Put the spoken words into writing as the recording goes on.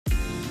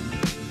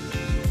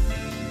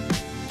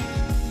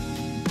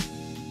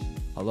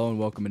Hello and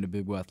welcome into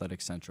Big Blue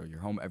Athletics Central,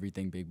 your home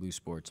everything Big Blue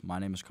sports. My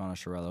name is Connor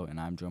Sherello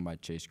and I'm joined by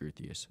Chase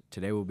Gruthius.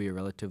 Today will be a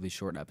relatively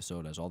short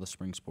episode as all the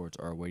spring sports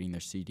are awaiting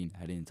their seeding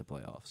heading into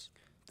playoffs.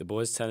 The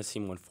boys tennis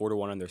team won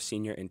 4-1 on their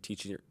senior and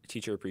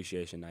teacher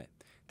appreciation night.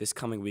 This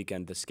coming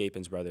weekend, the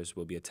Scapins brothers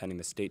will be attending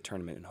the state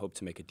tournament and hope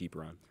to make a deep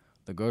run.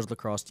 The girls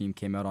lacrosse team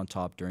came out on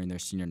top during their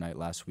senior night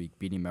last week,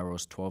 beating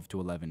Melrose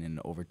 12-11 in an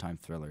overtime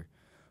thriller.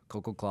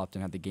 Coco Clopton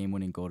had the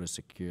game-winning goal to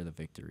secure the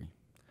victory.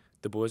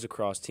 The boys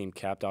lacrosse team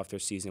capped off their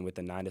season with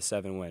a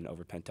 9-7 win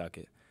over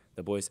Pentucket.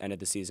 The boys ended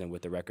the season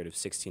with a record of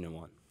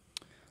 16-1.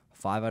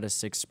 5 out of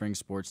 6 spring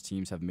sports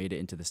teams have made it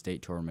into the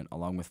state tournament,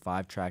 along with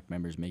 5 track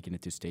members making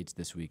it to states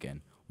this weekend.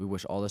 We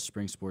wish all the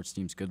spring sports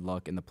teams good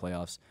luck in the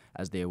playoffs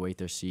as they await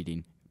their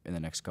seeding in the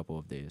next couple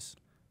of days.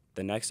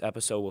 The next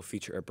episode will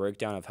feature a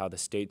breakdown of how the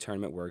state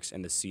tournament works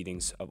and the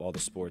seedings of all the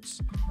sports.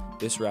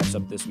 This wraps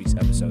up this week's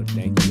episode.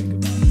 Thank you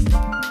and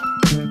goodbye.